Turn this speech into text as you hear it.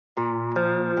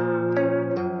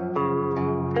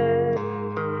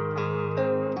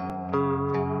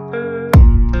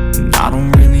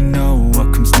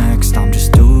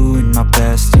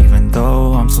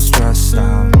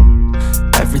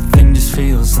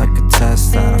like a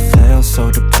test that I fail, so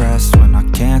depressed when I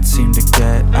can't seem to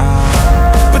get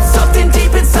out. But something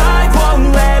deep inside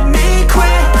won't let me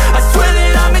quit. I swear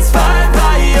that I'm inspired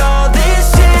by all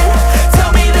this shit.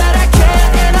 Tell me that I can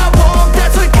and I won't,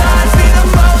 that's what guides me the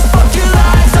most. Fuck your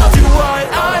lies, I'll do what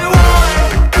I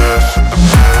want. Gas in the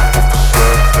back of the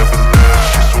set, never leave,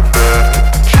 she's so bad that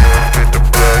you can't hit the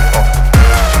brake.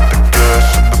 The gas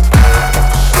in the back of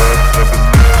the set, never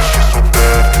leave, she's so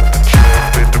bad that you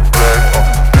can't hit the brake.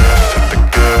 The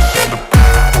gas in the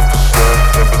back of the set,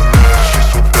 never leave, she's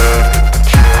so bad that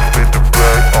you can't hit the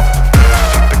brake.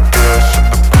 The gas in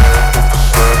the back of the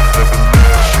set, never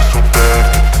leave, she's so bad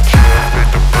that you can't hit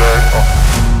the brake.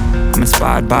 I'm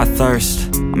inspired by thirst,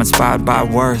 I'm inspired by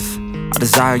worth. I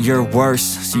desire your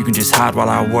worst, so you can just hide while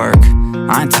I work.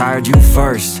 I ain't tired, you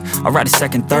first. I'll write a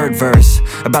second, third verse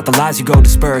about the lies you go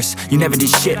disperse. You never did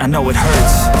shit, I know it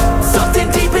hurts. Something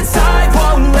deep inside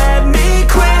won't let